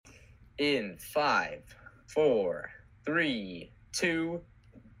In 5, 4, 3, 2,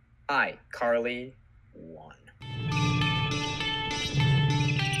 I, Carly, 1.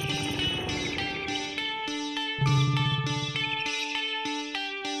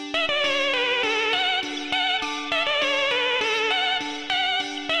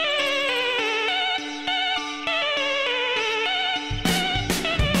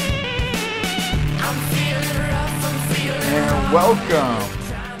 And welcome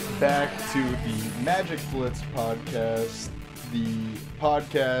back to the Magic Blitz podcast, the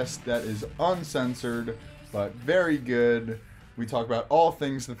podcast that is uncensored but very good. We talk about all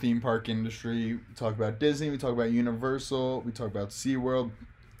things the theme park industry. We talk about Disney, we talk about Universal, we talk about SeaWorld.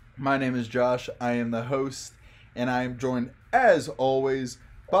 My name is Josh, I am the host, and I am joined, as always,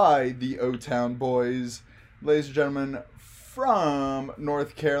 by the O-Town boys. Ladies and gentlemen, from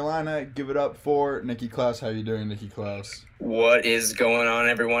North Carolina, give it up for Nikki Klaus. How you doing, Nikki Klaus? What is going on,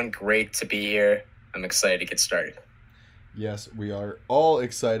 everyone? Great to be here. I'm excited to get started. Yes, we are all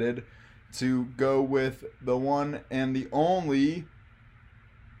excited to go with the one and the only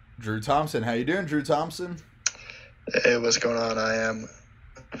Drew Thompson. How you doing, Drew Thompson? Hey, what's going on? I am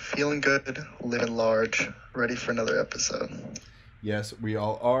feeling good, living large, ready for another episode. Yes, we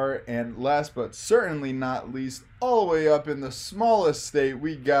all are. And last but certainly not least, all the way up in the smallest state,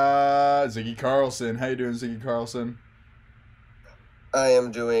 we got Ziggy Carlson. How you doing, Ziggy Carlson? I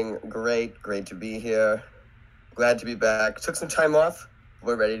am doing great. Great to be here. Glad to be back. Took some time off.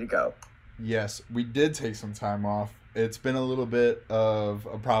 We're ready to go. Yes, we did take some time off. It's been a little bit of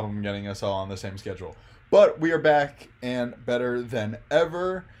a problem getting us all on the same schedule. But we are back and better than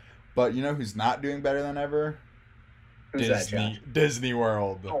ever. But you know who's not doing better than ever? Who's Disney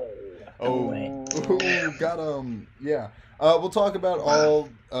World. Got yeah. We'll talk about all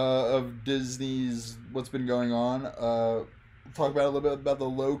of Disney's what's been going on. We'll talk about a little bit about the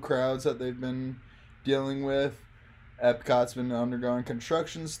low crowds that they've been dealing with. Epcot's been undergoing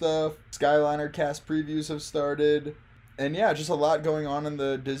construction stuff. Skyliner cast previews have started. And yeah, just a lot going on in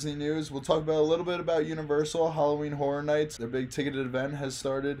the Disney news. We'll talk about a little bit about Universal Halloween Horror Nights. Their big ticketed event has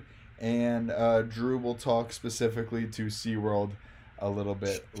started. And Drew will talk specifically to SeaWorld a little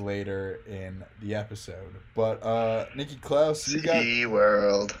bit later in the episode. But Nikki Klaus, you got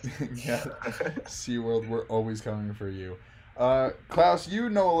SeaWorld. Yeah, SeaWorld, we're always coming for you. Klaus,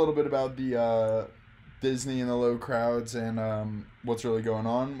 you know a little bit about the Disney and the low crowds and what's really going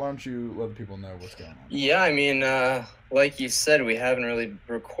on. Why don't you let the people know what's going on? Yeah, I mean, like you said, we haven't really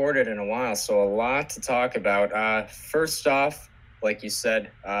recorded in a while, so a lot to talk about. First off, like you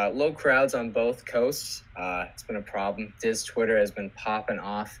said, low crowds on both coasts. It's been a problem. Twitter has been popping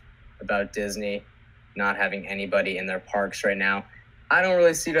off about Disney not having anybody in their parks right now. I don't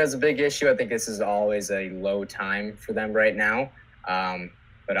really see it as a big issue. I think this is always a low time for them right now.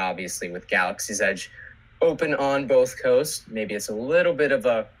 But obviously with Galaxy's Edge open on both coasts, maybe it's a little bit of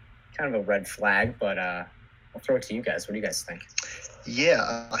a kind of a red flag, but I'll throw it to you guys. What do you guys think? Yeah,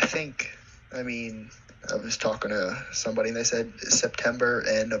 I was talking to somebody and they said September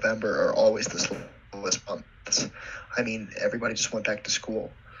and November are always the slowest months. I mean, everybody just went back to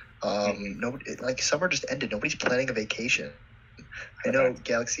school. Nobody, summer just ended. Nobody's planning a vacation. I know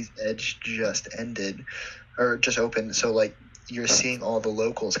Galaxy's Edge just ended or just opened. So you're seeing all the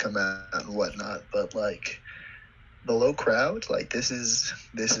locals come out and whatnot, but the low crowd, this is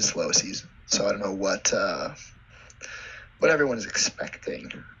slow season. So I don't know what everyone is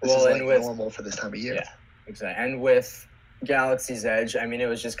expecting. This is normal for this time of year. Yeah, exactly. And with Galaxy's Edge, I mean, it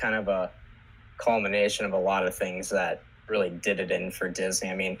was just kind of a culmination of a lot of things that really did it in for Disney.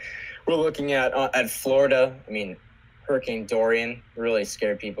 I mean, we're looking at Florida. I mean, Hurricane Dorian really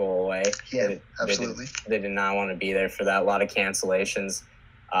scared people away. Yeah, absolutely. They did not want to be there for that. A lot of cancellations.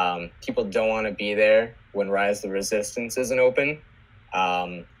 People don't want to be there when Rise of the Resistance isn't open.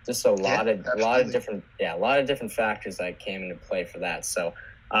 Just a lot of different factors that came into play for that. So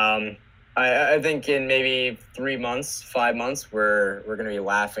I think in maybe 3 months, 5 months, we're going to be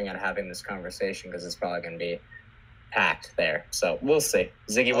laughing at having this conversation because it's probably going to be packed there. So we'll see.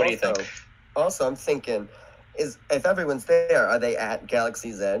 Ziggy, what do you think? Also, I'm thinking, if everyone's there, are they at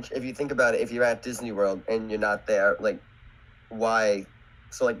Galaxy's Edge? If you think about it, if you're at Disney World and you're not there, why?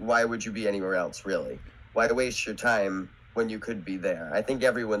 So, why would you be anywhere else, really? Why waste your time when you could be there? I think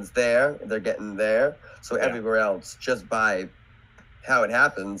everyone's there. They're getting there. So everywhere else, just by how it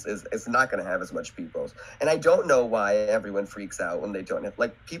happens, it's not going to have as much people. And I don't know why everyone freaks out when they don't have,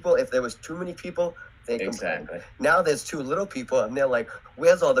 people, if there was too many people, they complain. Now there's too little people, and they're like,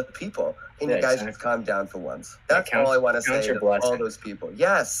 where's all the people? And you guys just calm down for once. That's all I want to say to all those people.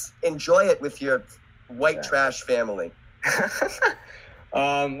 Yes, enjoy it with your white trash family.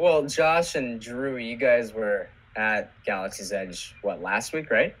 Well, Josh and Drew, you guys were at Galaxy's Edge, last week,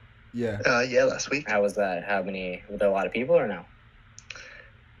 right? Yeah. Yeah, last week. How was that? Were there a lot of people or no?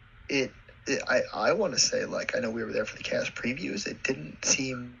 I want to say, I know we were there for the cast previews. It didn't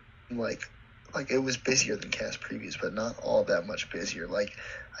seem like it was busier than cast previews, but not all that much busier.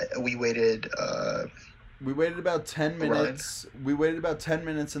 We waited. We waited about 10 minutes. We waited about 10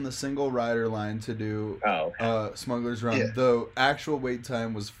 minutes in the single rider line to do Smuggler's Run. Yeah. The actual wait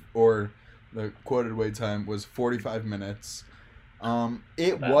time the quoted wait time was 45 minutes.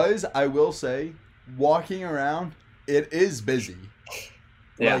 Was, I will say, walking around, it is busy.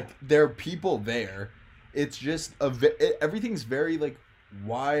 Yeah. There are people there. It's just everything's very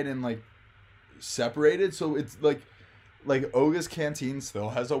wide and separated. So it's like Oga's Canteen still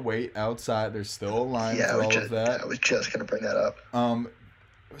has a wait outside. There's still a line for all of that. I was just gonna bring that up.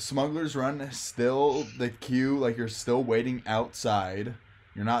 Smuggler's Run is still the queue. You're still waiting outside.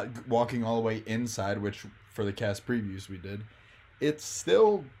 You're not walking all the way inside, which for the cast previews we did. It's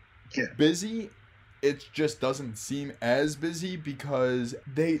still busy. It just doesn't seem as busy because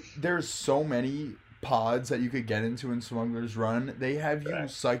there's so many pods that you could get into in Smuggler's Run. They have you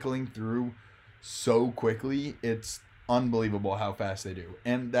cycling through so quickly. It's unbelievable how fast they do.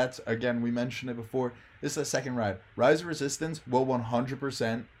 And that's, again, we mentioned it before. This is a second ride. Rise of Resistance will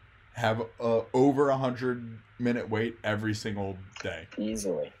 100% have over 100-minute wait every single day.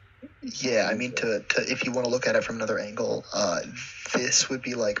 Easily. Yeah, I mean, to if you want to look at it from another angle, this would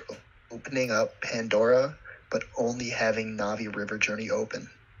be like opening up Pandora, but only having Navi River Journey open.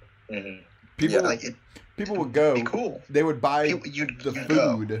 Mm-hmm. People would go. Be cool. They would buy you'd food.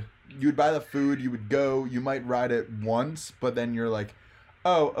 go. You'd buy the food. You would go. You might ride it once, but then you're like,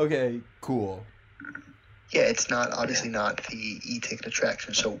 oh, okay, cool. Yeah, it's obviously not the e-ticket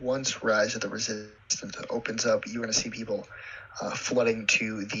attraction. So once Rise of the Resistance opens up, you're going to see people flooding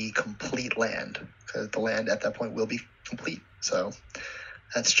to the complete land, because the land at that point will be complete. So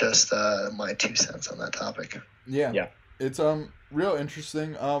that's just my 2 cents on that topic. Yeah. It's real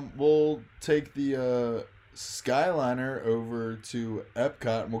interesting. We'll take the Skyliner over to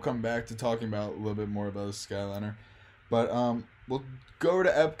Epcot, and we'll come back to talking about a little bit more about the Skyliner. But we'll go to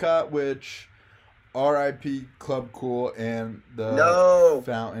Epcot, which R.I.P. Club Cool and the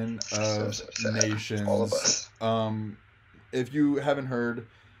Fountain of Nations. All of us. If you haven't heard,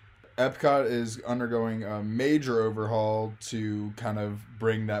 Epcot is undergoing a major overhaul to kind of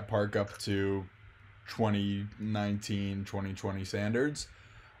bring that park up to 2019, 2020 standards.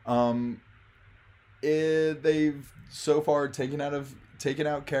 They've so far taken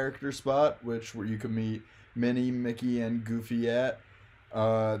out Character Spot, where you could meet Minnie, Mickey, and Goofy at.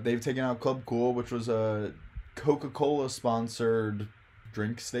 They've taken out Club Cool, which was a Coca-Cola sponsored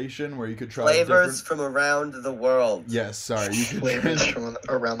drink station where you could try flavors from around the world. Yes, sorry, you could flavors from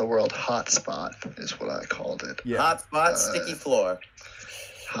around the world. Hotspot is what I called it. Yeah. Hotspot, sticky floor.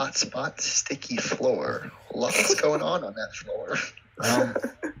 Hotspot, sticky floor. Lots going on that floor.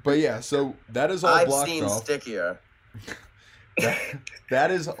 But yeah, so that is all I've blocked seen off. stickier. That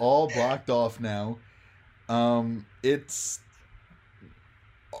is all blocked off now. It's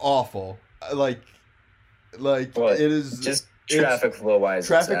awful. It is just traffic flow wise.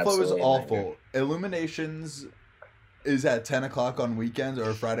 Traffic flow is awful. Illuminations is at 10 o'clock on weekends,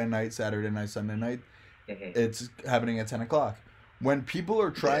 or Friday night, Saturday night, Sunday night. Mm-hmm. It's happening at 10 o'clock. When people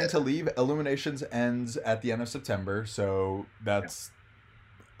are trying to leave, Illuminations ends at the end of September, so that's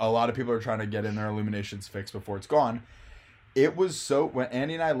a lot of people are trying to get in their Illuminations fix before it's gone. It was when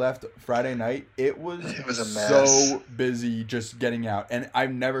Andy and I left Friday night, it was a mess. So busy just getting out. And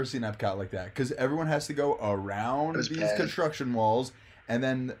I've never seen Epcot like that, because everyone has to go around these construction walls. And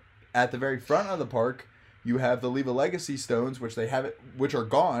then at the very front of the park, you have the Leave a Legacy stones, which are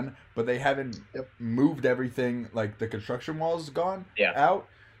gone, but they haven't moved everything. Like the construction walls gone out.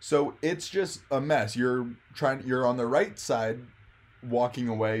 So it's just a mess. You're on the right side, walking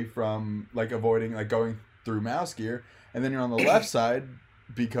away from avoiding going through Mouse Gear. And then you're on the left side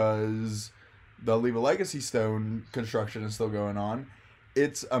because the Leave a Legacy stone construction is still going on.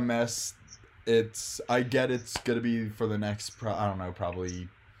 It's a mess. I get it's going to be for the next, probably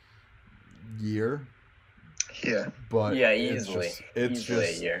year. Yeah. But yeah, easily. It's easily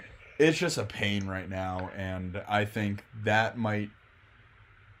just a year. It's just a pain right now. And I think that might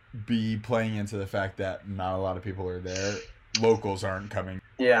be playing into the fact that not a lot of people are there. Locals aren't coming.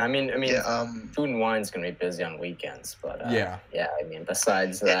 Yeah, I mean, Food and Wine's gonna be busy on weekends, but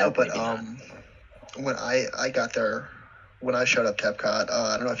besides that, but when I got there, when I showed up to Epcot,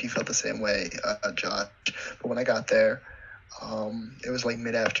 I don't know if you felt the same way, Josh, but when I got there, it was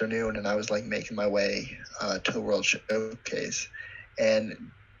mid-afternoon, and I was making my way to the World Showcase,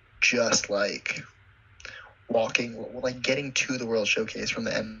 and just like getting to the World Showcase from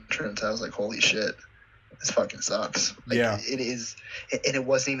the entrance, I was like, holy shit, this fucking sucks. Like, Yeah. It is, and it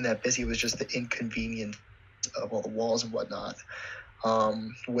wasn't even that busy. It was just the inconvenience of all the walls and whatnot,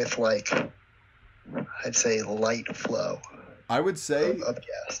 with like, I'd say light flow I would say of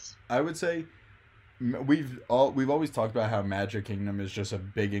guests. we've always talked about how Magic Kingdom is just a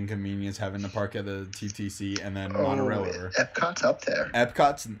big inconvenience having the park at the TTC and then monorail over. Epcot's up there.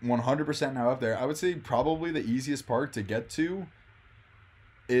 Epcot's 100% now up there. I would say probably the easiest park to get to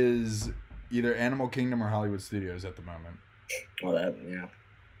is either Animal Kingdom or Hollywood Studios at the moment. Well, yeah.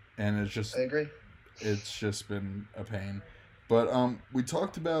 And it's just I agree. it's just been a pain. But we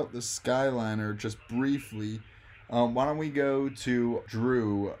talked about the Skyliner just briefly. Why don't we go to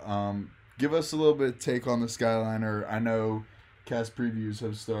Drew? Give us a little bit of take on the Skyliner. I know cast previews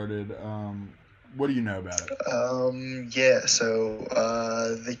have started. What do you know about it? Yeah, so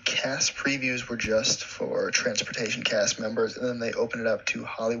the cast previews were just for transportation cast members, and then they opened it up to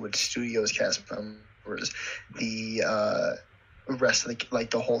Hollywood Studios cast members. The rest of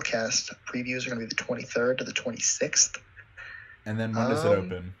the whole cast previews are going to be the 23rd to the 26th. And then when does it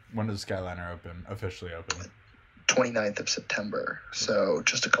open? When does Skyliner officially open? 29th of September. So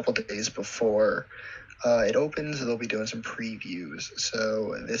just a couple days before it opens, they'll be doing some previews.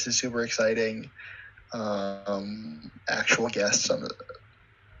 So this is super exciting. Actual guests on the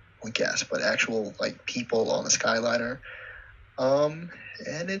actual like people on the Skyliner. And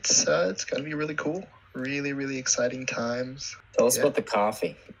it's gonna be really cool. Really, really exciting times. Tell us about the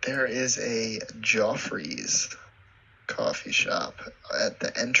coffee. There is a Joffrey's coffee shop at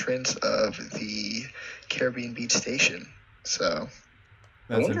the entrance of the Caribbean Beach Station. So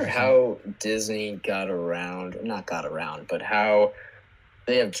I wonder how Disney not got around, but how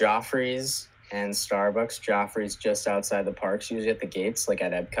they have Joffrey's and Starbucks. Joffrey's just outside the parks, usually at the gates, like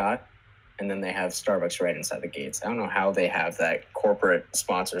at Epcot. And then they have Starbucks right inside the gates. I don't know how they have that corporate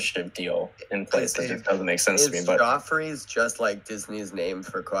sponsorship deal in place. That just doesn't make sense to me. But Joffrey's just like Disney's name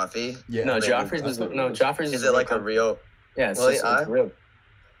for coffee? Yeah. No, Joffrey's is Joffrey's. Is it like a real? Yeah, it's real.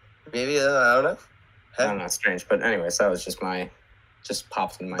 Maybe I don't know. I don't know, it's strange. But anyways, that was just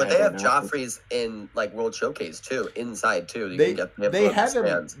popped in my head. But they have right now. Joffrey's in like World Showcase too, inside too. They have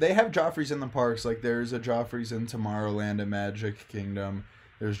Joffrey's in the parks. Like there's a Joffrey's in Tomorrowland and Magic Kingdom.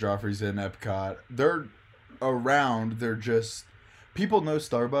 There's Joffrey's in Epcot. They're around. They're just people know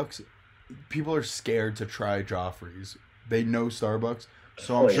Starbucks. People are scared to try Joffrey's. They know Starbucks,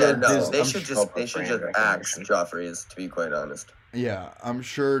 so I'm sure they should just axe Joffrey's. To be quite honest. Yeah, I'm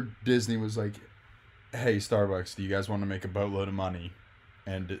sure Disney was like, "Hey, Starbucks, do you guys want to make a boatload of money?"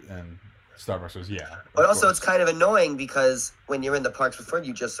 And Starbucks was, yeah. But also, it's kind of annoying because when you're in the parks before,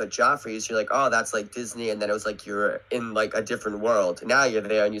 you just saw Joffrey's. You're like, oh, that's like Disney. And then it was like you're in like a different world. Now you're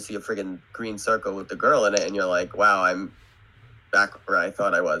there and you see a friggin' green circle with the girl in it. And you're like, wow, I'm back where I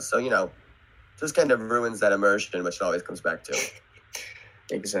thought I was. So, just kind of ruins that immersion, which it always comes back to.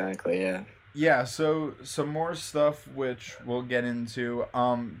 Exactly, yeah. Yeah, so some more stuff which we'll get into.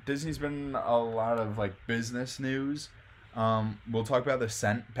 Disney's been a lot of like business news. We'll talk about the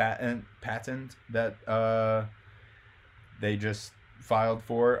scent patent that they just filed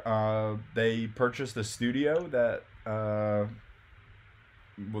for. They purchased a studio that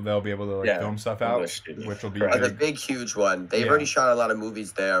they'll be able to film stuff out, which will be a big, huge one. They've already shot a lot of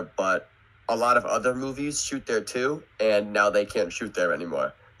movies there, but a lot of other movies shoot there too, and now they can't shoot there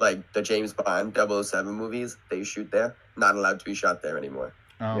anymore. Like the James Bond 007 movies, they shoot there. Not allowed to be shot there anymore.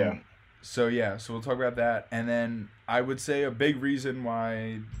 So we'll talk about that. And then I would say a big reason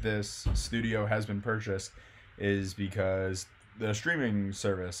why this studio has been purchased is because the streaming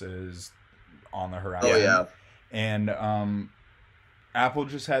service is on the horizon. Oh, yeah. And Apple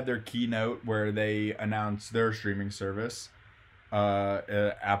just had their keynote where they announced their streaming service,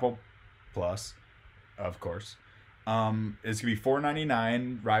 Apple Plus, of course. It's going to be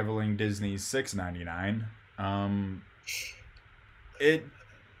 $4.99, rivaling Disney's $6.99.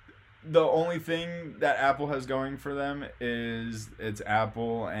 The only thing that Apple has going for them is it's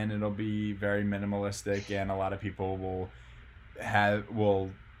Apple, and it'll be very minimalistic, and a lot of people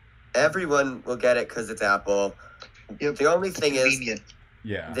everyone will get it because it's Apple. Yep. The only thing Convenient.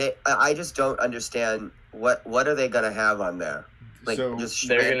 I just don't understand what are they gonna have on there? Like So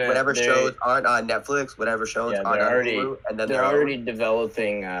whatever shows aren't on Netflix, whatever shows aren't on Hulu, and then they're already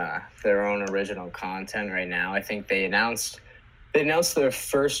developing their own original content right now. I think they announced their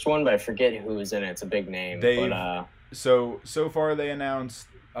first one, but I forget who was in it. It's a big name. So far they announced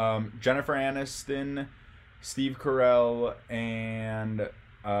Jennifer Aniston, Steve Carell, and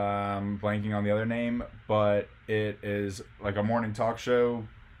blanking on the other name, but it is like a morning talk show,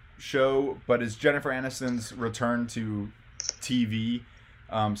 but it's Jennifer Aniston's return to TV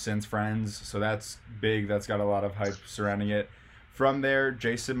since Friends, so that's big. That's got a lot of hype surrounding it. From there,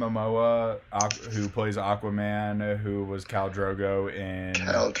 Jason Momoa, who plays Aquaman, who was Khal Drogo in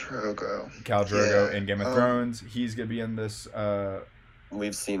Game of Thrones, he's gonna be in this.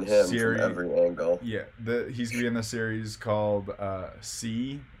 We've seen him from every angle. Yeah, he's gonna be in the series called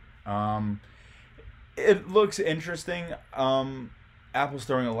C. It looks interesting. Apple's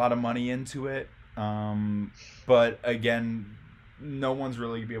throwing a lot of money into it, but again, no one's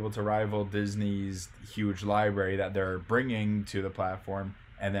really gonna be able to rival Disney's huge library that they're bringing to the platform,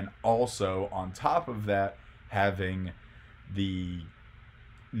 and then also on top of that, having the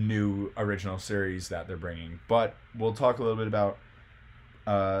new original series that they're bringing. But we'll talk a little bit about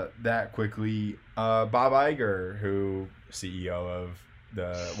that quickly. Bob Iger, who CEO of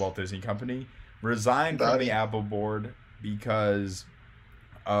the Walt Disney Company, resigned from the Apple board because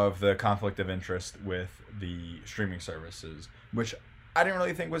of the conflict of interest with the streaming services, which I didn't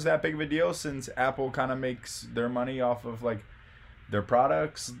really think was that big of a deal, since Apple kind of makes their money off of like their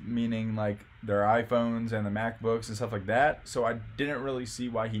products, meaning like their iPhones and the MacBooks and stuff like that. So I didn't really see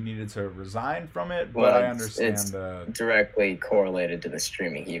why he needed to resign from it, but I understand it's directly correlated to the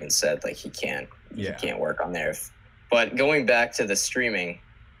streaming. He even said like he can't work on there. But going back to the streaming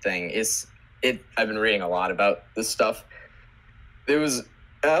thing, I've been reading a lot about this stuff. There was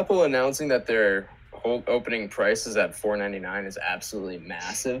Apple announcing that their whole opening price is at $4.99 is absolutely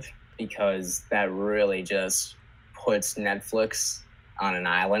massive, because that really just puts Netflix on an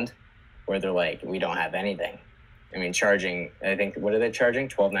island where they're like, we don't have anything. I mean, I think, what are they charging?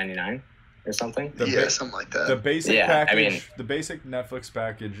 $12.99 or something? Something like that. The basic package, the basic Netflix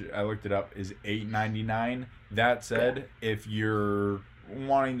package, I looked it up, is $8.99. That said, if you're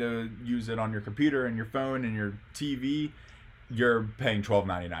wanting to use it on your computer and your phone and your TV, you're paying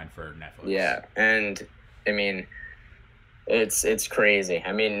 $12.99 for Netflix. Yeah, and I mean, it's crazy.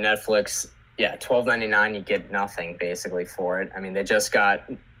 I mean, Netflix, $12.99, you get nothing basically for it. I mean, they just got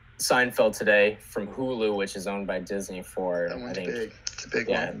Seinfeld today from Hulu, which is owned by Disney, for I think big. It's a big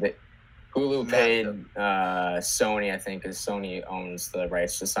one. Hulu paid Sony, I think, because Sony owns the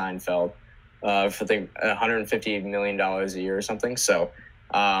rights to Seinfeld, for $150 million a year or something. So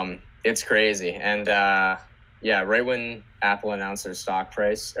it's crazy. And right when Apple announced their stock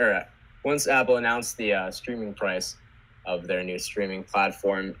price, or once Apple announced the streaming price of their new streaming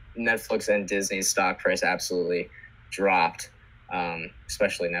platform, Netflix and Disney's stock price absolutely dropped,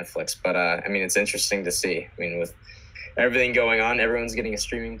 especially Netflix. But I mean, it's interesting to see. I mean, with everything going on, everyone's getting a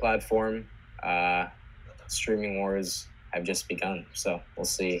streaming platform. Streaming wars have just begun, so we'll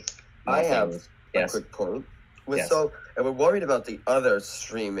see. I have a quick point. So, and we're worried about the other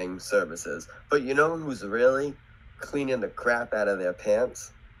streaming services, but you know who's really cleaning the crap out of their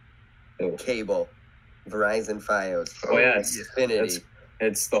pants? Cable, Verizon Fios. Oh yeah, Xfinity.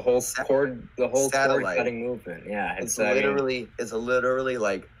 It's the whole cord cutting movement. Yeah, it's literally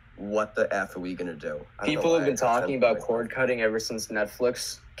like, what the F are we gonna do? People have been talking about cord cutting ever since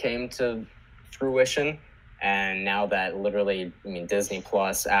Netflix came to fruition. And now that literally, I mean, Disney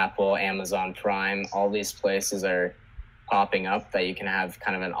Plus, Apple, Amazon Prime, all these places are popping up that you can have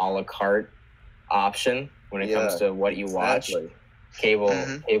kind of an a la carte option when it comes to what you watch.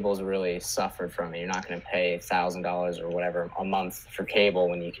 Cable's really suffered from it. You're not going to pay $1,000 or whatever a month for cable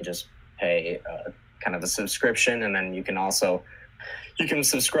when you can just pay kind of a subscription, and then you can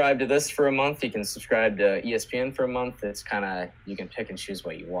subscribe to this for a month. You can subscribe to ESPN for a month. It's kind of, you can pick and choose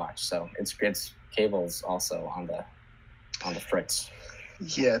what you watch. So it's cable's also on the fritz.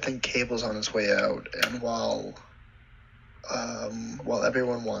 Yeah, I think cable's on its way out, and while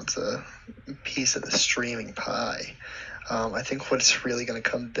everyone wants a piece of the streaming pie, I think what it's really going to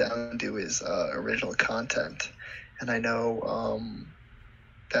come down to is original content, and I know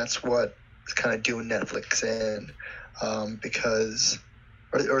that's what is kind of doing Netflix in, because.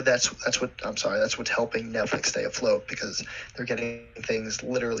 Or that's what's helping Netflix stay afloat, because they're getting things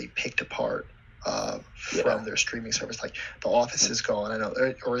literally picked apart from their streaming service. Like The Office is gone, I know,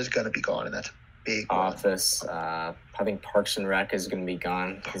 or is going to be gone, and that's a big Office. I think Parks and Rec is going to be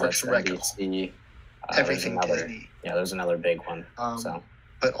gone. Parks and Rec. Everything Disney. Yeah, there's another big one.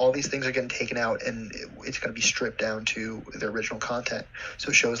 But all these things are getting taken out, and it's going to be stripped down to the original content.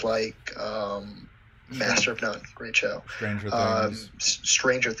 So shows like Master of None, great show.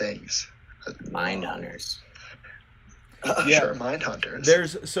 Stranger Things. Mindhunters. Sure, Mindhunters.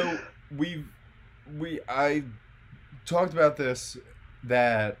 I talked about this,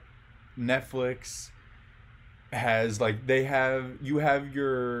 that Netflix has like you have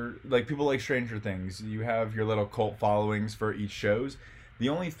your like people like Stranger Things. You have your little cult followings for each shows. The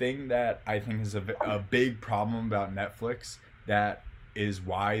only thing that I think is a big problem about Netflix that is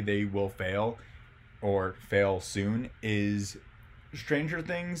why they will fail or fail soon is Stranger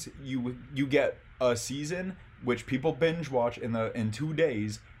Things. You get a season which people binge watch in 2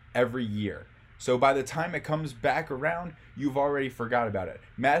 days every year. So by the time it comes back around, you've already forgot about it.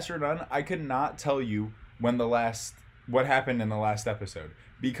 Master of None, I could not tell you what happened in the last episode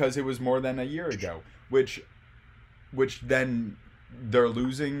because it was more than a year ago, which then they're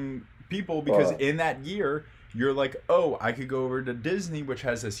losing people because in that year you're like, oh, I could go over to Disney, which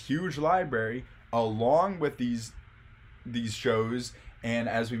has this huge library along with these shows, and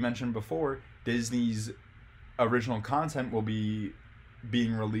as we mentioned before, Disney's original content will be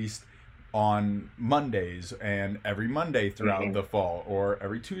being released on Mondays and every Monday throughout the fall, or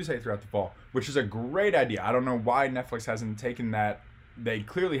every Tuesday throughout the fall, which is a great idea. I don't know why Netflix hasn't taken that. They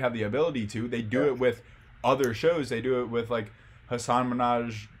clearly have the ability to. They do it with other shows. They do it with like Hassan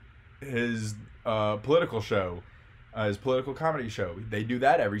Minaj, his political show, his political comedy show. They do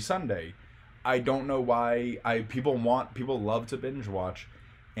that every Sunday. I don't know why people love to binge watch,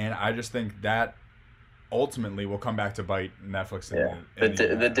 and I just think that ultimately will come back to bite Netflix.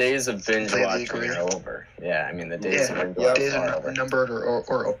 The days of binge watching are over. Yeah, I mean the days of binge watching are over. Numbered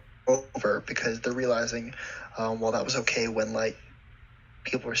or over because they're realizing, well, that was okay when like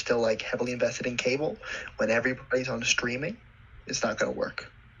people are still like heavily invested in cable. When everybody's on streaming, it's not going to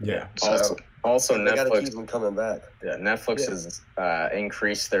work. Yeah. So, Also they Netflix gotta keep them coming back. Yeah, Netflix has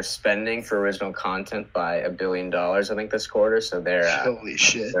increased their spending for original content by $1 billion, I think, this quarter. So holy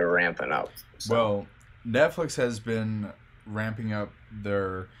shit, they're ramping up. So. Well, Netflix has been ramping up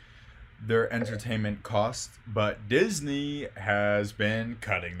their entertainment costs, but Disney has been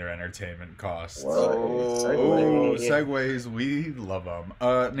cutting their entertainment costs. Whoa, segues, we love them.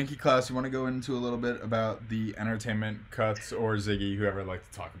 Nikki, Klaus, you want to go into a little bit about the entertainment cuts, or Ziggy, whoever would like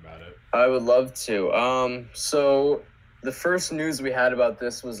to talk about it? I would love to. So the first news we had about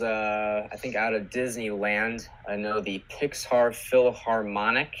this was, I think, out of Disneyland. I know the Pixar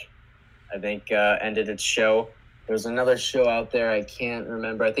Philharmonic, I think, ended its show. There's another show out there, I can't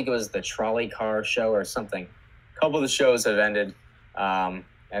remember. I think it was the Trolley Car Show or something. A couple of the shows have ended. And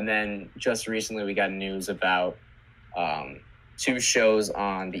then just recently we got news about 2 shows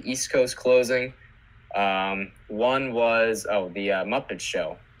on the East Coast closing. One was, the Muppet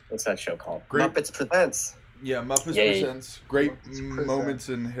Show. What's that show called? Muppets Presents. Yeah, Muppets Presents. Great moments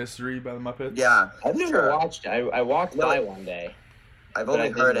in history by the Muppets. Yeah. I've never watched it. I walked by one day. I've only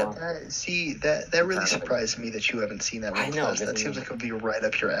heard it. See, that really surprised me that you haven't seen that one. I know. That seems like it would be right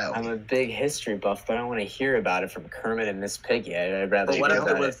up your alley. I'm a big history buff, but I don't want to hear about it from Kermit and Miss Piggy. I'd rather. But what if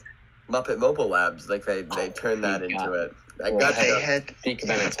it was Muppet Mobile Labs? Like they turned that into it. They had the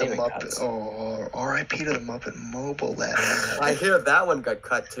Muppet. Oh, R.I.P. to the Muppet Mobile Lab. I hear that one got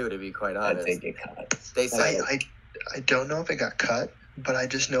cut too. To be quite honest, I think it cut. They say I don't know if it got cut, but I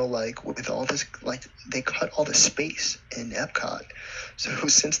just know like with all this, like they cut all the space in Epcot. So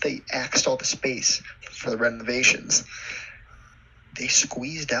since they axed all the space for the renovations, they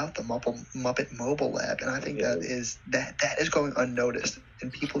squeezed out the Muppet Mobile Lab, and I think that is going unnoticed,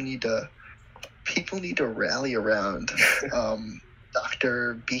 and people need to rally around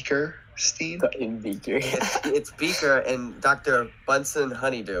Dr. Beaker-Stein. Beaker. It's Beaker and Dr. Bunsen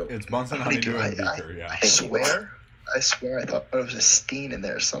Honeydew. It's Bunsen Honeydew and Beaker, yeah. I swear I thought there was a Steen in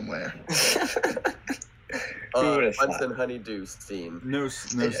there somewhere. Bunsen Honeydew Stein. No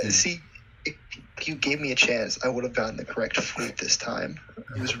Stein. See, if you gave me a chance, I would have gotten the correct fruit this time.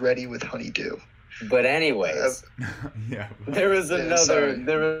 I was ready with honeydew. But anyways, yeah. There was another show.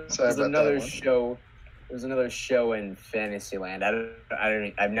 There was another show in Fantasyland.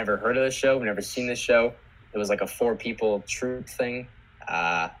 I've never heard of this show. I've never seen this show. It was like a 4-people troupe thing.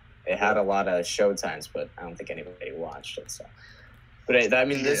 It had a lot of show times, but I don't think anybody watched it. So, but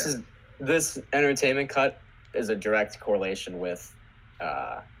this entertainment cut is a direct correlation with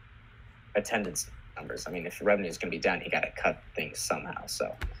attendance numbers. I mean, if revenue is going to be down, you got to cut things somehow.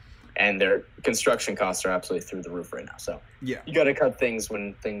 So, and their construction costs are absolutely through the roof right now. So, yeah, you got to cut things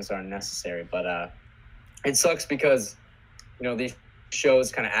when things aren't necessary. But it sucks because these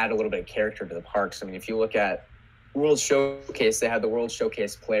shows kind of add a little bit of character to the parks. I mean, if you look at World Showcase, they had the World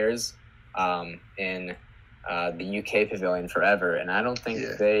Showcase players in the UK Pavilion forever, and I don't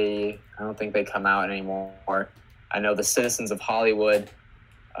think they come out anymore. I know the Citizens of Hollywood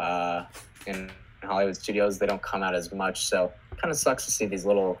in Hollywood studios, they don't come out as much, so it kind of sucks to see these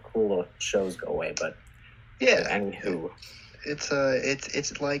cool little shows go away. But yeah, anywho, it's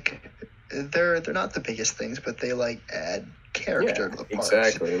like they're not the biggest things, but they like add character to the parks.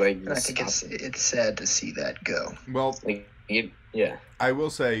 Exactly. Like, And I think it's sad to see that go. Well, like, yeah. I will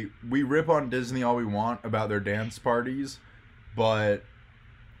say we rip on Disney all we want about their dance parties, but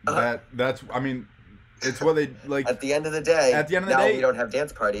that's I mean, it's what they like. At the end of the day, now we don't have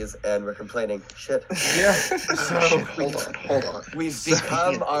dance parties, and we're complaining. Shit. Yeah. So Hold on. We've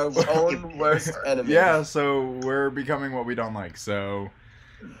become our own worst enemy. yeah. So we're becoming what we don't like. So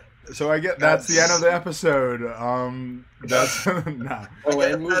I get that's the end of the episode. That's nah. Oh,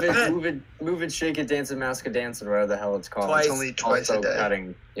 and move it, shake it, dance it, mask it, dance it, whatever the hell it's called. It's only twice a day.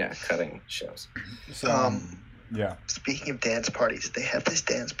 Cutting shows. So yeah. Speaking of dance parties, they have this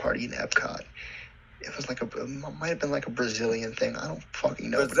dance party in Epcot. It was like it might have been like a Brazilian thing. I don't fucking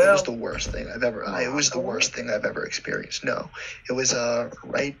know. But it was the worst thing I've ever. It was the worst thing I've ever experienced. No, it was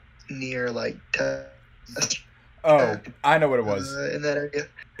right near like. Oh, I know what it was. In that area.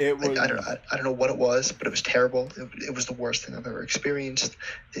 It was. I don't know what it was, but it was terrible. It was the worst thing I've ever experienced.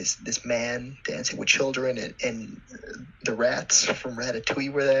 This man dancing with children and the rats from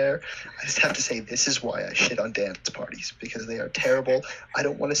Ratatouille were there. I just have to say, this is why I shit on dance parties, because they are terrible. I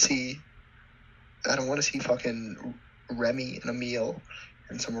don't want to see fucking Remy and Emile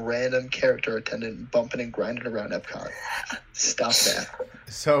and some random character attendant bumping and grinding around Epcot. Stop that.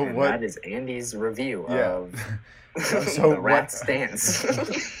 So and what? That is Andy's review of so the Rats Dance.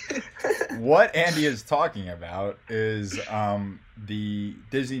 What Andy is talking about is the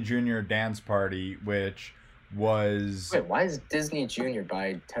Disney Junior Dance Party, which was. Wait, why is Disney Junior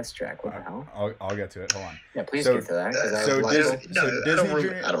by Test Track? What the hell? I'll get to it. Hold on. Yeah, please get to that.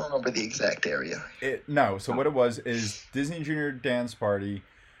 I don't remember the exact area. So what it was is Disney Junior Dance Party,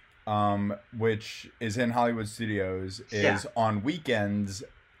 which is in Hollywood Studios, is on weekends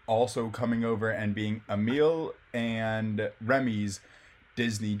also coming over and being Emile and Remy's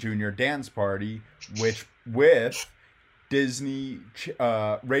Disney Junior Dance Party, which with Disney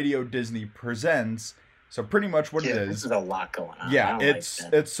Radio Disney Presents. So pretty much what it is. This is a lot going on. Yeah,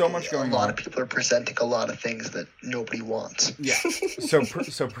 it's so much going on. A lot of people are presenting a lot of things that nobody wants. Yeah.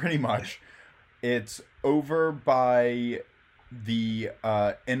 So pretty much, it's over by the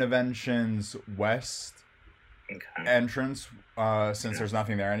Innoventions West entrance, since there's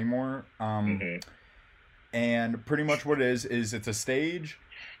nothing there anymore. And pretty much what it is it's a stage.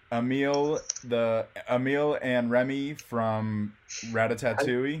 Emile and Remy from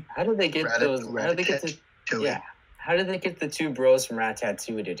Ratatouille. How did they get those? How did they get to? How did they get the two bros from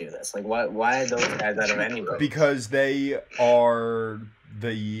Ratatouille to do this? Like, why are those guys out of anybody? Because they are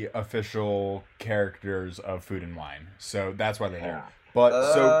the official characters of Food and Wine, so that's why they're there.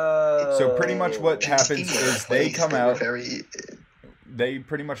 But so pretty much what happens is they come out. They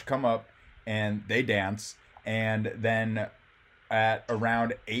pretty much come up and they dance, and then at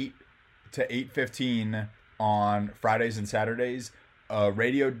around 8 to 8:15 on Fridays and Saturdays, a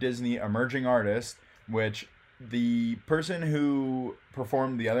Radio Disney emerging artist, which the person who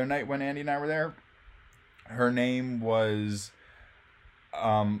performed the other night when Andy and I were there, her name was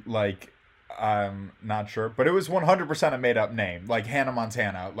I'm not sure, but it was 100% a made up name, like Hannah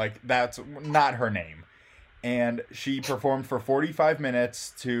Montana. Like, that's not her name. And she performed for 45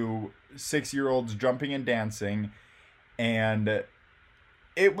 minutes to 6-year-olds jumping and dancing. And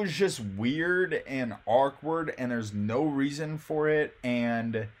it was just weird and awkward, and there's no reason for it.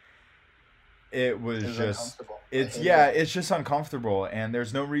 And it was just, it's just uncomfortable, and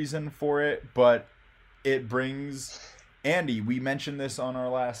there's no reason for it, but it brings, Andy, we mentioned this on our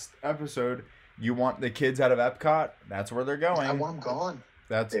last episode. You want the kids out of Epcot? That's where they're going. I want them gone.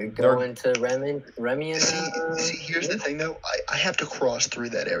 They're going to Remy and... See, here's the thing, though. I have to cross through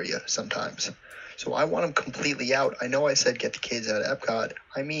that area sometimes. So I want them completely out. I know I said get the kids out of Epcot.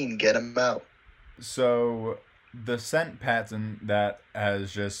 I mean, get them out. So the scent patent that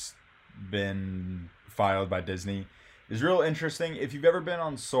has just been filed by Disney is real interesting. If you've ever been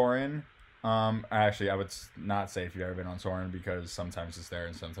on Soarin', actually, I would not say if you've ever been on Soarin', because sometimes it's there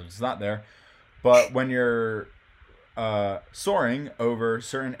and sometimes it's not there. But when you're soaring over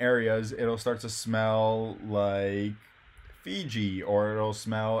certain areas, it'll start to smell like Fiji, or it'll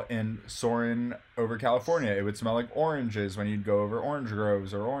smell in soaring over California. It would smell like oranges when you'd go over orange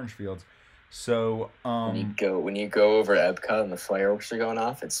groves or orange fields. So when you go over Epcot and the fireworks are going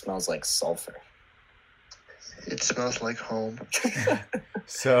off, it smells like sulfur. It smells like home.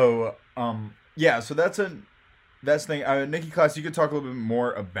 So so that's the thing. Nikki Class, you could talk a little bit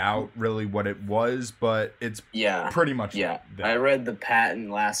more about really what it was, but it's pretty much that. I read the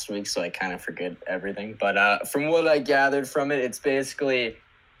patent last week, so I kind of forget everything. But from what I gathered from it, it's basically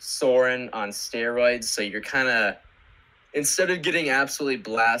soaring on steroids. So you're kind of instead of getting absolutely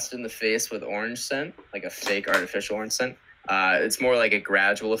blasted in the face with orange scent, like a fake artificial orange scent, it's more like a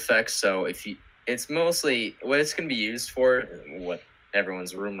gradual effect. So it's mostly what it's going to be used for, what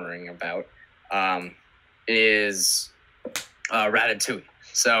everyone's rumoring about, is Ratatouille.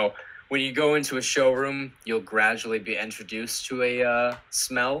 So when you go into a showroom, you'll gradually be introduced to a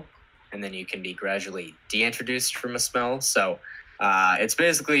smell, and then you can be gradually de-introduced from a smell. So it's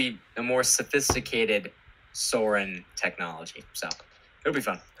basically a more sophisticated Soren technology. So it'll be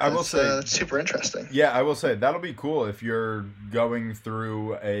fun. I will say, super interesting. Yeah, I will say that'll be cool if you're going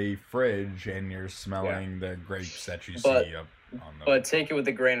through a fridge and you're smelling the grapes that you see up on the. But take it with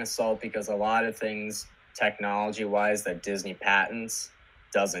a grain of salt, because a lot of things technology-wise that Disney patents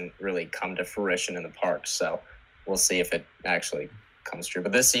doesn't really come to fruition in the parks. So we'll see if it actually comes true.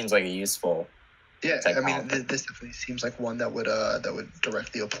 But this seems like a useful. Yeah, technology. I mean, this definitely seems like one that would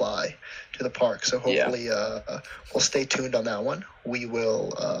directly apply to the park. So hopefully, we'll stay tuned on that one. We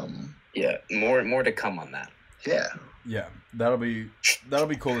will. More to come on that. Yeah. Yeah, that'll be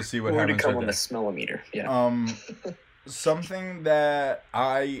cool to see what more happens. To come on the smellometer. Yeah. Something that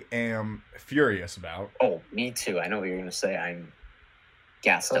I am furious about. Oh, me too. I know what you're gonna say. I'm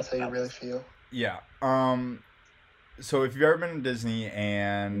gassed up. That's how you really feel. Yeah. So if you've ever been to Disney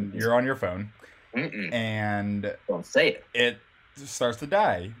and you're on your phone. And don't say it starts to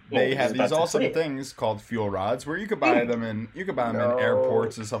die. They have these awesome things called fuel rods where you could buy them in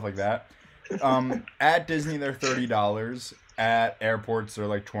airports and stuff like that. At Disney they're $30. At airports they're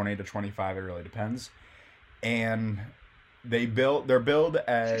like $20 to $25. It really depends. And they're billed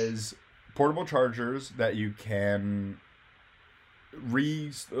as portable chargers that you can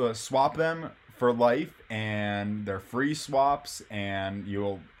swap them for life, and they're free swaps, and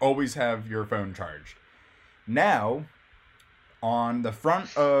you'll always have your phone charged. Now, on the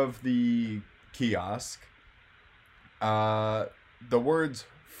front of the kiosk, the words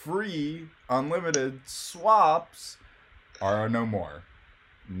free unlimited swaps are no more.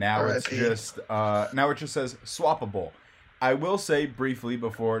 Now it just says swappable. I will say briefly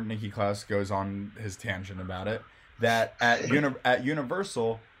before Nikki Klaus goes on his tangent about it that at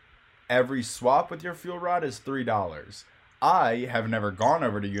Universal, every swap with your fuel rod is $3. I have never gone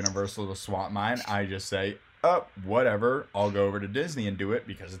over to Universal to swap mine. I just say, whatever, I'll go over to Disney and do it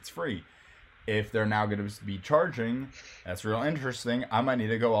because it's free. If they're now going to be charging, that's real interesting. I might need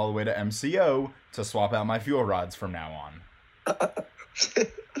to go all the way to MCO to swap out my fuel rods from now on.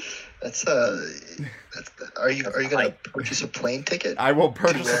 Are you gonna purchase a plane ticket? I will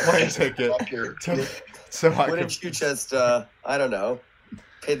purchase a plane ticket. Wouldn't you just I don't know,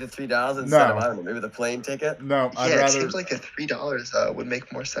 pay the $3 instead of, I don't know, maybe the plane ticket? No, it seems like the $3 would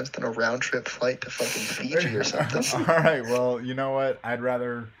make more sense than a round trip flight to fucking Fiji or something. All right, well, you know what? I'd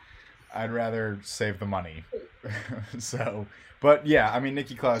rather save the money. But yeah, I mean,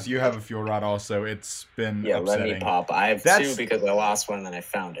 Nikki Klaus, you have a fuel rod also. It's been upsetting. Let me pop. I have two because I lost one and then I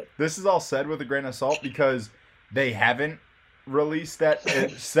found it. This is all said with a grain of salt because they haven't released that.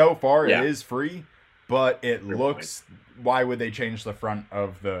 So far, it is free, but it looks. Why would they change the front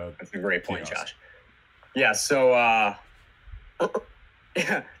of the? That's a great point, Josh. Yeah. So,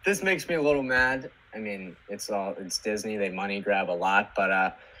 this makes me a little mad. I mean, it's Disney. They money grab a lot,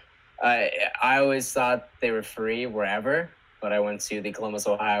 but I always thought they were free wherever. But I went to the Columbus,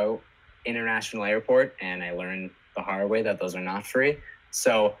 Ohio International Airport, and I learned the hard way that those are not free.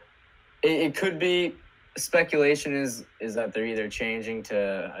 So it could be, speculation is that they're either changing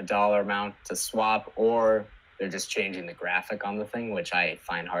to a dollar amount to swap, or they're just changing the graphic on the thing, which I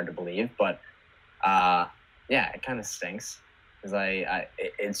find hard to believe. But it kind of stinks.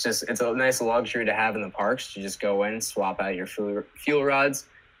 Because it's a nice luxury to have in the parks to just go in, swap out your fuel rods,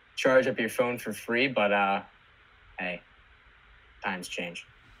 charge up your phone for free. But hey. Times change,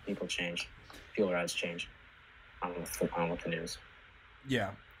 people change, fuel rods change. On with the news.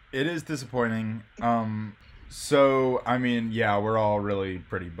 Yeah, it is disappointing. So I mean, yeah, we're all really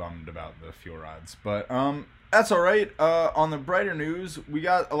pretty bummed about the fuel rods, but that's all right. On the brighter news, we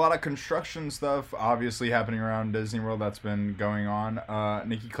got a lot of construction stuff obviously happening around Disney World that's been going on.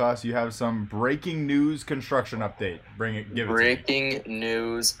 Nikki Klaus, you have some breaking news construction update. Give it breaking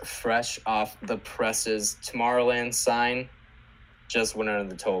news, fresh off the presses. Tomorrowland sign just went under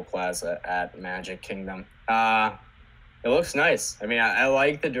the toll plaza at Magic Kingdom. It looks nice. I mean, I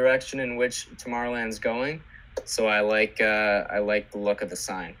like the direction in which Tomorrowland's going, so I like the look of the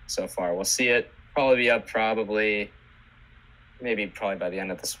sign so far. We'll see it probably be up probably by the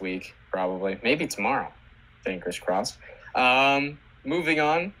end of this week, probably maybe tomorrow. Fingers crossed. Moving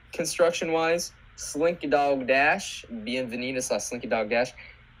on, construction wise, Slinky Dog Dash, Bienvenidos a Slinky Dog Dash.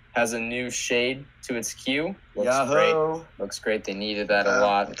 has a new shade to its queue. Looks Yahoo! great. Looks great. They needed that a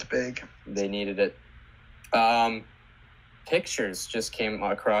lot. It's big. They needed it. Pictures just came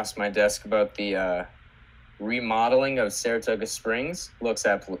across my desk about the remodeling of Saratoga Springs. Looks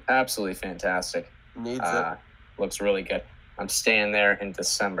absolutely fantastic. Needs it. Looks really good. I'm staying there in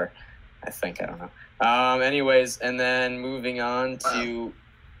December, I think. I don't know. Anyways, and then moving on to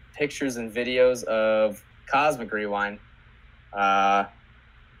pictures and videos of Cosmic Rewind.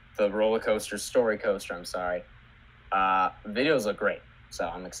 The roller coaster, story coaster, I'm sorry. Videos look great, so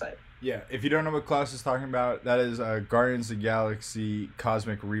I'm excited. Yeah, if you don't know what Klaus is talking about, that is Guardians of the Galaxy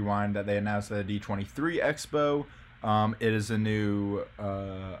Cosmic Rewind that they announced at the D23 Expo. It is a new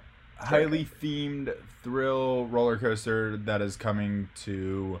highly themed thrill roller coaster that is coming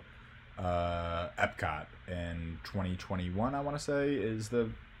to Epcot in 2021, I want to say, is the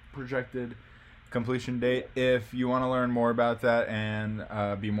projected completion date. If you want to learn more about that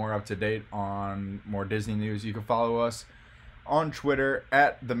and be more up to date on more Disney news, you can follow us on Twitter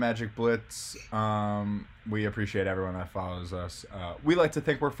at the Magic Blitz. We appreciate everyone that follows us. We like to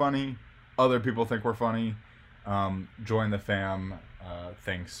think we're funny. Other people think we're funny. Join the fam.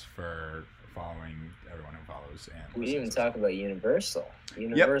 Thanks for following everyone who follows. And we didn't even talk about Universal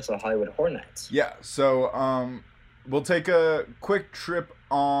Hollywood Horror Nights. Yeah, so we'll take a quick trip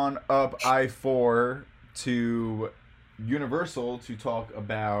on up I-4 to Universal to talk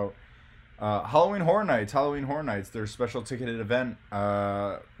about Halloween Horror Nights, their special ticketed event,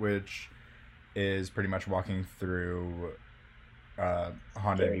 which is pretty much walking through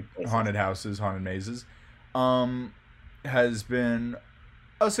haunted houses, haunted mazes. Has been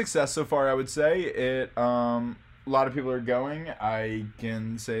a success so far, I would say. It a lot of people are going. I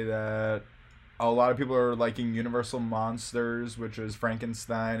can say that a lot of people are liking Universal Monsters, which is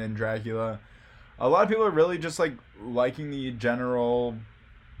Frankenstein and Dracula. A lot of people are really just liking the general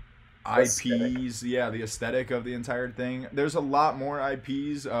IPs, the aesthetic of the entire thing. There's a lot more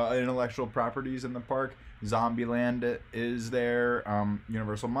IPs, intellectual properties in the park. Zombieland is there,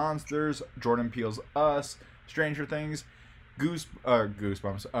 Universal Monsters, Jordan Peele's Us, Stranger Things,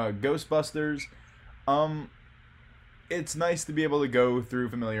 Ghostbusters. It's nice to be able to go through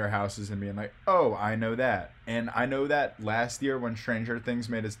familiar houses and being like, oh, I know that. And I know that last year when Stranger Things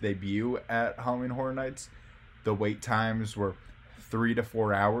made its debut at Halloween Horror Nights, the wait times were 3 to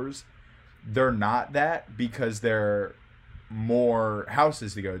 4 hours. They're not that because there are more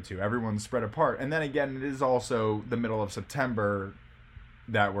houses to go to. Everyone's spread apart. And then again, it is also the middle of September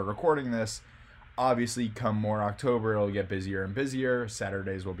that we're recording this. Obviously, come more October, it'll get busier and busier.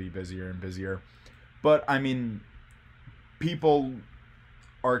 Saturdays will be busier and busier. But, I mean, people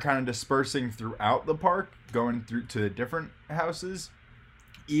are kind of dispersing throughout the park, going through to the different houses.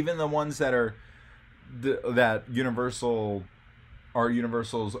 Even the ones that are that Universal are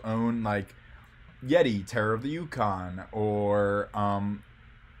Universal's own, like Yeti, Terror of the Yukon, or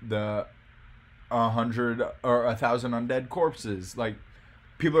the 100 or 1,000 Undead Corpses. Like,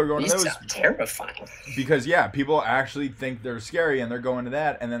 people are going to those. Sound terrifying. Because, people actually think they're scary and they're going to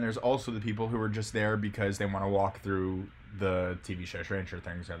that. And then there's also the people who are just there because they want to walk through the TV show Stranger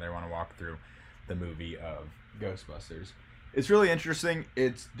Things, or they want to walk through the movie of Ghostbusters. It's really interesting.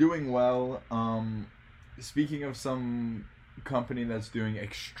 It's doing well. Speaking of some company that's doing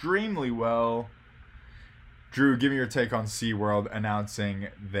extremely well, Drew, give me your take on SeaWorld announcing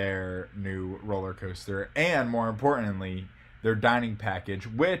their new roller coaster and, more importantly, their dining package,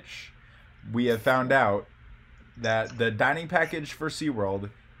 which we have found out that the dining package for SeaWorld,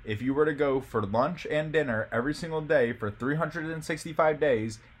 if you were to go for lunch and dinner every single day for 365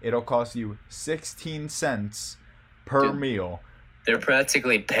 days, it'll cost you 16 cents per meal. They're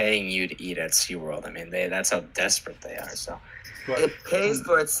practically paying you to eat at SeaWorld. I mean, that's how desperate they are. So it pays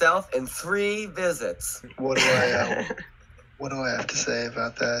for itself in 3 visits. What do I have to say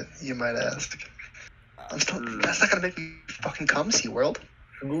about that, you might ask? That's not gonna make me fucking come, SeaWorld.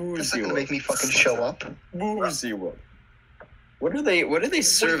 That's not gonna make me fucking show up. SeaWorld. What do they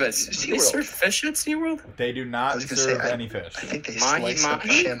serve at SeaWorld? Do they serve fish at SeaWorld? They do not serve any fish. I think they slice up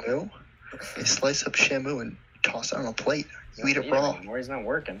Shamu. They slice up Shamu and toss it on a plate. You eat it raw. Or he's not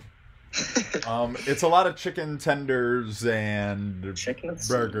working. It's a lot of chicken tenders and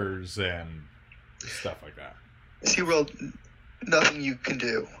burgers and stuff like that. SeaWorld, nothing you can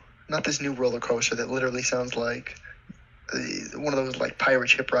do. Not this new roller coaster that literally sounds like one of those like pirate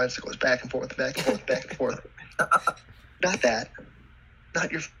ship rides that goes back and forth, back and forth, back and forth. Not that.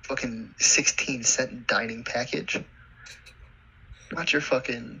 Not your fucking 16-cent dining package. Not your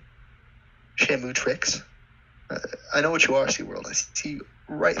fucking Shamu tricks. I know what you are, SeaWorld. I see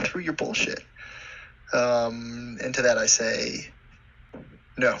right through your bullshit. And to that I say,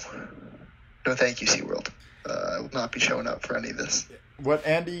 No. No, thank you, SeaWorld. I will not be showing up for any of this. What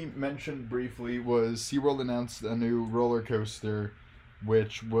Andy mentioned briefly was SeaWorld announced a new roller coaster,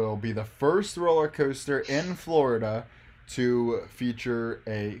 which will be the first roller coaster in Florida to feature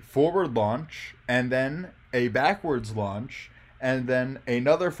a forward launch, and then a backwards launch, and then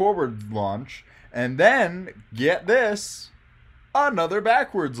another forward launch, and then, get this, another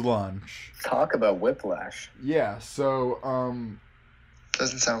backwards launch. Talk about whiplash. Yeah, so,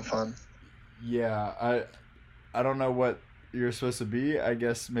 Doesn't sound fun. yeah, I don't know what you're supposed to be. I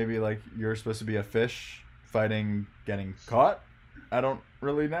guess maybe like you're supposed to be a fish fighting getting caught. I don't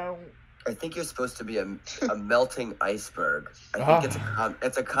really know. I think you're supposed to be a melting iceberg. I think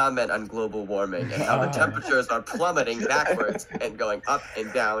it's a comment on global warming and how the temperatures are plummeting backwards and going up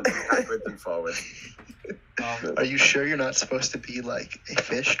and down and backwards and forwards. Are you sure you're not supposed to be like a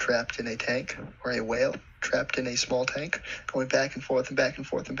fish trapped in a tank or a whale trapped in a small tank, going back and forth and back and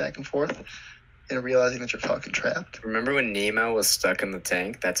forth and back and forth, and realizing that you're fucking trapped? Remember when Nemo was stuck in the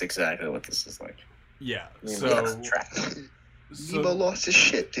tank? That's exactly what this is like. Yeah. Nemo's So, trapped. Nemo lost his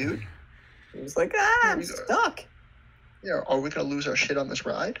shit, dude. He was like, I'm stuck. Yeah, are we gonna lose our shit on this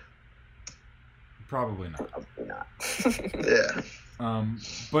ride? probably not. Probably not. Yeah.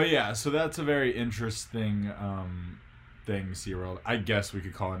 But yeah, so that's a very interesting thing, SeaWorld. I guess we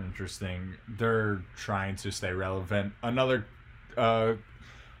could call it interesting. They're trying to stay relevant. Another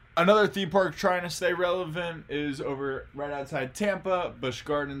theme park trying to stay relevant is over right outside Tampa, Busch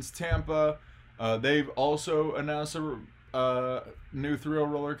Gardens, Tampa. They've also announced a new thrill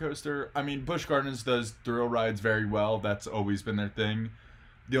roller coaster. I mean, Busch Gardens does thrill rides very well. That's always been their thing.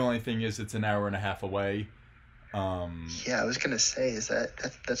 The only thing is it's an hour and a half away. Yeah, I was gonna say is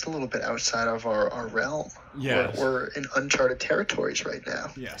that's a little bit outside of our realm. Yeah, we're in uncharted territories right now.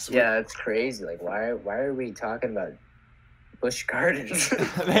 Yes. Yeah, it's crazy. Like, why are we talking about Busch Gardens?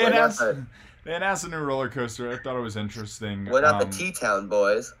 they announced a new roller coaster. I thought it was interesting. What up, the T-Town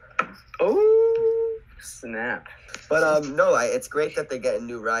boys? Oh, snap! But no, it's great that they're getting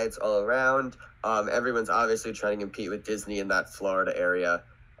new rides all around. Everyone's obviously trying to compete with Disney in that Florida area.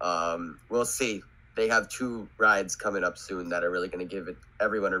 We'll see. They have 2 rides coming up soon that are really going to give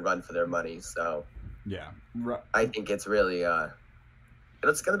everyone a run for their money. So Yeah. I think it's really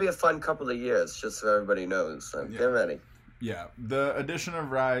it's going to be a fun couple of years, just so everybody knows. So Yeah. Get ready. Yeah, the addition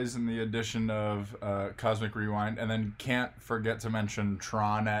of Rise and the addition of Cosmic Rewind, and then can't forget to mention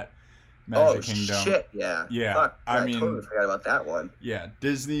Tron at Magic Kingdom. Oh, shit, yeah. Yeah, Fuck, I mean, totally forgot about that one. Yeah,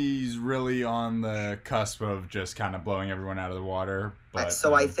 Disney's really on the cusp of just kind of blowing everyone out of the water. But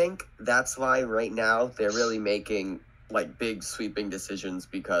So I think that's why right now they're really making like big sweeping decisions,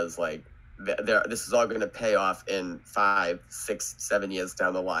 because like this is all going to pay off in 5, 6, 7 years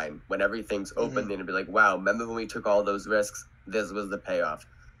down the line when everything's open. They're going to be like, wow, remember when we took all those risks? This was the payoff.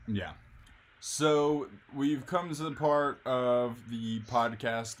 Yeah. So we've come to the part of the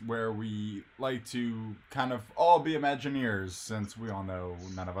podcast where we like to kind of all be Imagineers, since we all know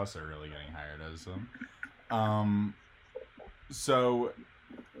none of us are really getting hired as them. So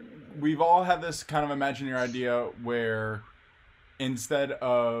we've all had this kind of Imagineer idea where instead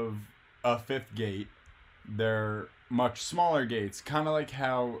of a 5th gate, they're much smaller gates, kind of like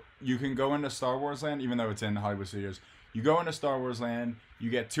how you can go into Star Wars Land, even though it's in Hollywood Studios. You go into Star Wars Land, you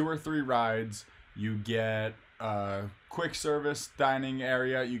get 2 or 3 rides, you get a quick service dining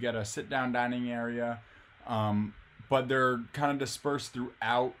area, you get a sit-down dining area, but they're kind of dispersed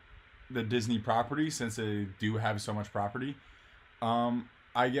throughout the Disney property since they do have so much property.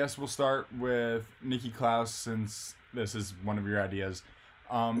 I guess we'll start with Nikki Klaus, since this is one of your ideas.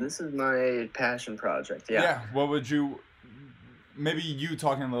 This is my passion project. Yeah. What would you... Maybe you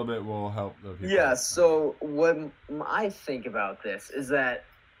talking a little bit will help the people. Yeah, so what I think about this is that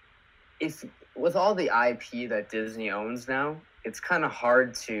if with all the IP that Disney owns now, it's kind of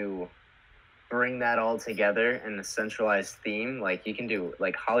hard to bring that all together in a centralized theme. Like you can do,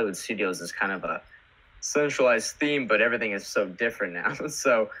 like Hollywood Studios is kind of a centralized theme, but everything is so different now.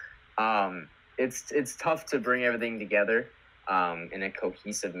 So it's tough to bring everything together in a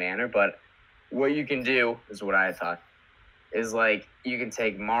cohesive manner. But what you can do is what I thought. Is like you can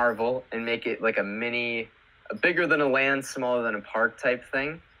take Marvel and make it like a bigger than a land, smaller than a park type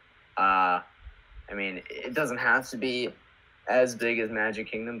thing. I mean, it doesn't have to be as big as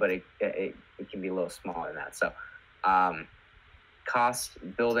Magic Kingdom, but it can be a little smaller than that. So,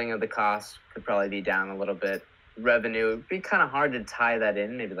 building of the cost could probably be down a little bit. Revenue would be kind of hard to tie that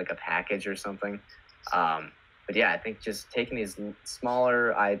in, maybe like a package or something. But yeah, I think just taking these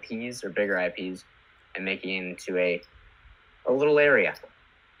smaller IPs or bigger IPs and making it into a little area.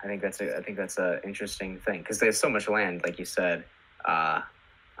 I think that's a interesting thing because they have so much land, like you said.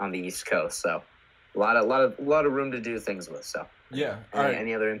 on the East Coast. So a lot of room to do things with. So Yeah. All right.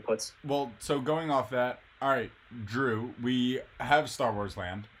 Any other inputs? Well, so going off that, all right, Drew, we have Star Wars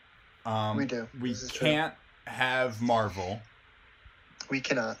Land. We do. We This is true. can't have Marvel. We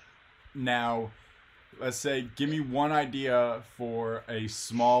cannot. Now, let's say, give me one idea for a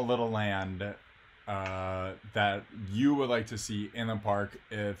small little land that you would like to see in the park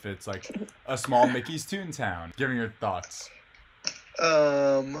if it's like a small Mickey's Toontown. Give me your thoughts.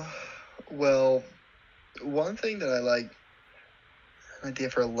 Well, one thing that I like, an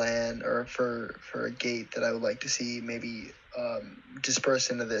idea for a land or for a gate that I would like to see maybe dispersed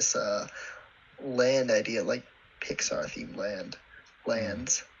into this land idea, like Pixar themed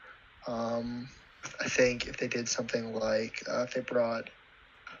lands. I think if they did something like if they brought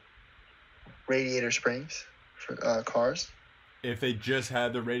Radiator Springs for cars. If they just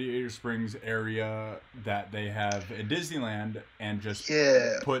had the Radiator Springs area that they have in Disneyland and just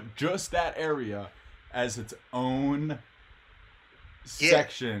put just that area as its own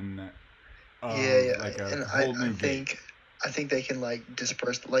section of like a and whole new gate. I think they can like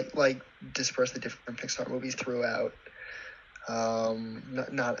disperse the different Pixar movies throughout.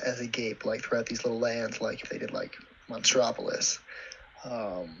 Not as a gate, but like throughout these little lands, like if they did like Monstropolis,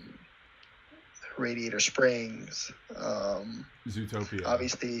 Radiator Springs, Zootopia.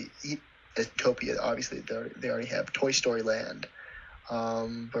 Obviously, Zootopia. Obviously, they already have Toy Story Land,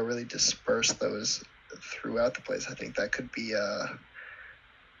 but really disperse those throughout the place. I think that could be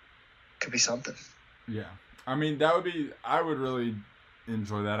something. Yeah, I mean that would be. I would really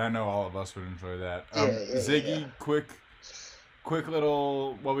enjoy that. I know all of us would enjoy that. Ziggy, quick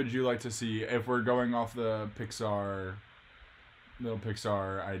little. What would you like to see if we're going off the Pixar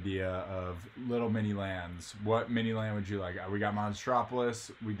idea of little mini lands? What mini land would you like? We got Monstropolis.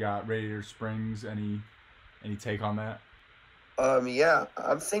 We got Radiator Springs. Any take on that? Yeah,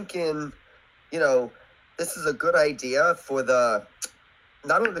 I'm thinking, this is a good idea for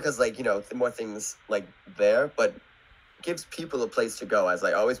not only because more things like there, but gives people a place to go. As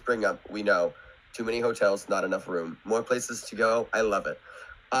I always bring up, we know too many hotels, not enough room, more places to go. I love it.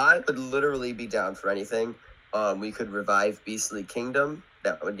 I would literally be down for anything. We could revive Beastly Kingdom.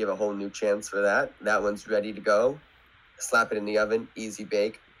 That would give a whole new chance for that. That one's ready to go. Slap it in the oven, easy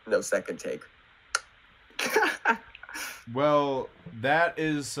bake, no second take. Well, that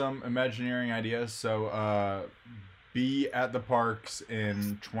is some Imagineering ideas. So, be at the parks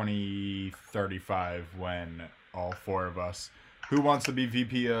in 2035 when all four of us. Who wants to be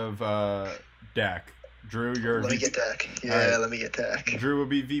VP of DAC? Drew, you're Let me get DAC. Yeah, right. Let me get DAC. Drew will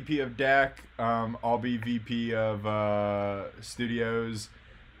be VP of DAC. I'll be VP of Studios.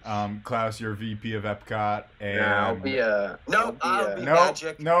 Klaus, you're VP of Epcot. And I'll be I'll be Nope,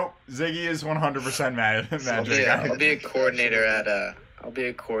 Magic. nope. Ziggy is 100% Magic. I'll be a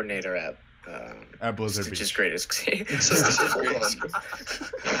coordinator at Blizzard which Beach. is great.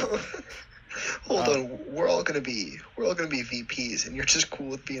 Hold on. We're all gonna be VPs, and you're just cool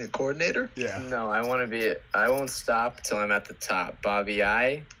with being a coordinator? Yeah. No, I won't stop till I'm at the top. Bobby,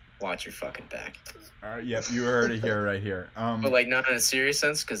 watch your fucking back. All right. Yep. You heard it here, right here. But like not in a serious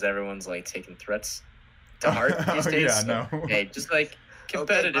sense, because everyone's like taking threats to heart these days. Yeah. So, No. hey, just like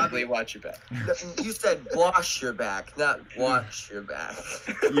competitively Bobby. watch your back. You said wash your back, not watch your back.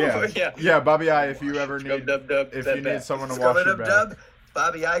 Yeah. Yeah. Bobby, if you ever need, if you need someone to wash your back. Dub,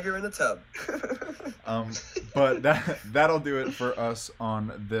 Bobby Iger in the tub. But that'll do it for us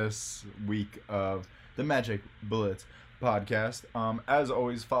on this week of the Magic Blitz podcast. As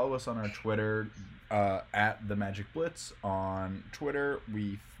always, follow us on our Twitter at the Magic Blitz on Twitter.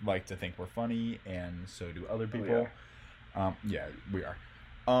 We like to think we're funny, and so do other people. Yeah, we are.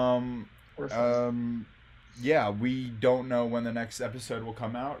 We're fun. Yeah, we don't know when the next episode will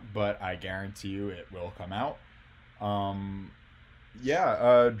come out, but I guarantee you it will come out.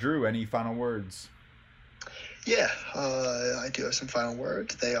 Drew, any final words? Yeah, I do have some final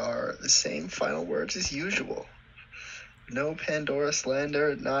words. They are the same final words as usual. No Pandora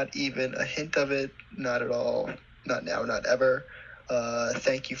slander, not even a hint of it, not at all, not now, not ever.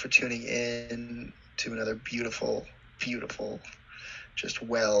 Thank you for tuning in to another beautiful, just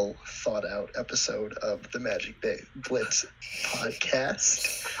well thought out episode of the Magic Blitz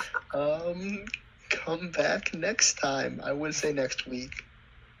podcast. Come back next time. I would say next week.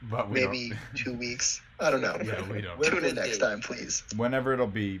 But maybe 2 weeks. I don't know. Yeah, we don't. Tune in next time, please. Whenever it'll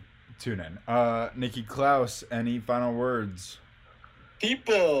be, tune in. Nikki Klaus, any final words?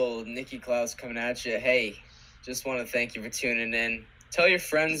 People, Nikki Klaus coming at you. Hey, just want to thank you for tuning in. Tell your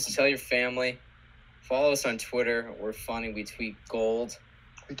friends, tell your family. Follow us on Twitter. We're funny. We tweet gold.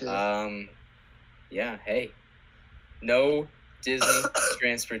 We do. Yeah, hey. No Disney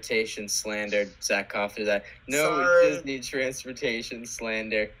transportation slander. Zach coughed through that. No Sorry. Disney transportation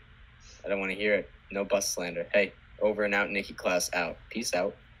slander. I don't want to hear it. No bus slander. Hey, over and out. Nikki Klaus out. Peace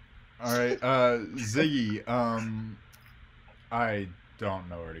out. All right, Ziggy. I don't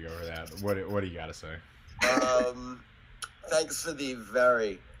know where to go for that. What do you got to say? Thanks for the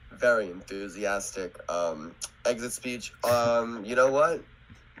very, very enthusiastic exit speech. You know what?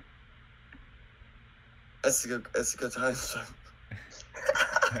 It's a good time.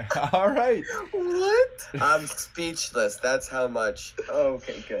 All right. What? I'm speechless. That's how much.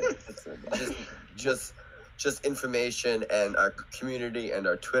 Okay, good. Just information and our community and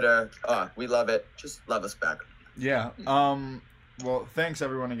our Twitter. We love it. Just love us back. Yeah. Well, thanks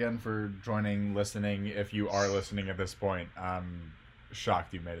everyone again for joining, listening. If you are listening at this point, I'm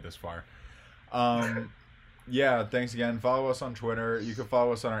shocked you made it this far. Yeah, thanks again. Follow us on Twitter. You can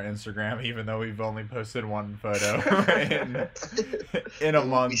follow us on our Instagram, even though we've only posted one photo in a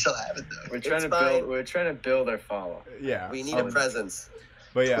month. We still have it though. We're trying to build our follow. Yeah, We need a presence.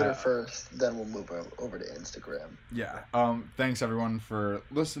 But yeah, Twitter first, then we'll move over to Instagram. yeah. Thanks everyone for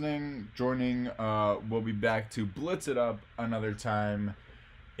listening, joining. We'll be back to blitz it up another time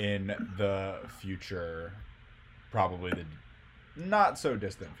in the future, probably the not so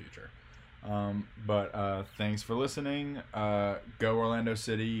distant future. But thanks for listening. Go Orlando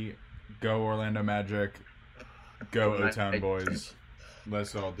City, go Orlando Magic, go O-Town boys.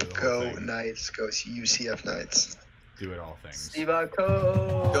 Let's all do the whole Go thing. Knights, go UCF Knights. Do it all things.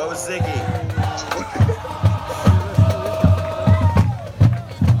 Sivako. Go Ziggy.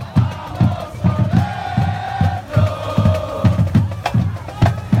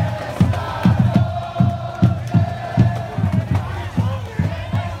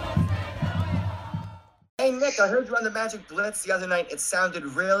 Hey Nick, I heard you on the Magic Blitz the other night. It sounded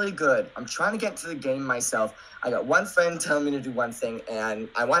really good. I'm trying to get into the game myself. I got one friend telling me to do one thing, and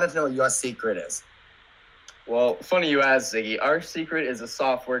I wanted to know what your secret is. Well, funny you ask, Ziggy. Our secret is a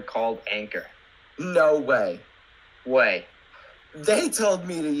software called Anchor. No way. Way. They told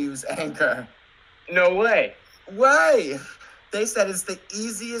me to use Anchor. No way. Way! They said it's the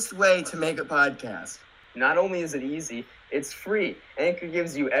easiest way to make a podcast. Not only is it easy, it's free. Anchor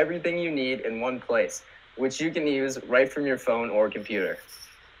gives you everything you need in one place, which you can use right from your phone or computer.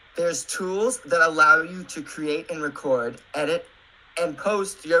 There's tools that allow you to create and record, edit, and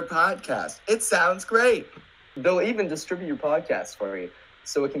post your podcast. It sounds great. They'll even distribute your podcast for you,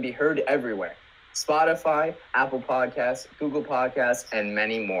 so it can be heard everywhere. Spotify, Apple Podcasts, Google Podcasts, and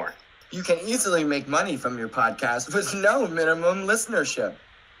many more. You can easily make money from your podcast with no minimum listenership.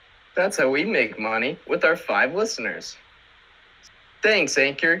 That's how we make money with our 5 listeners. Thanks,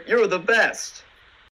 Anchor. You're the best.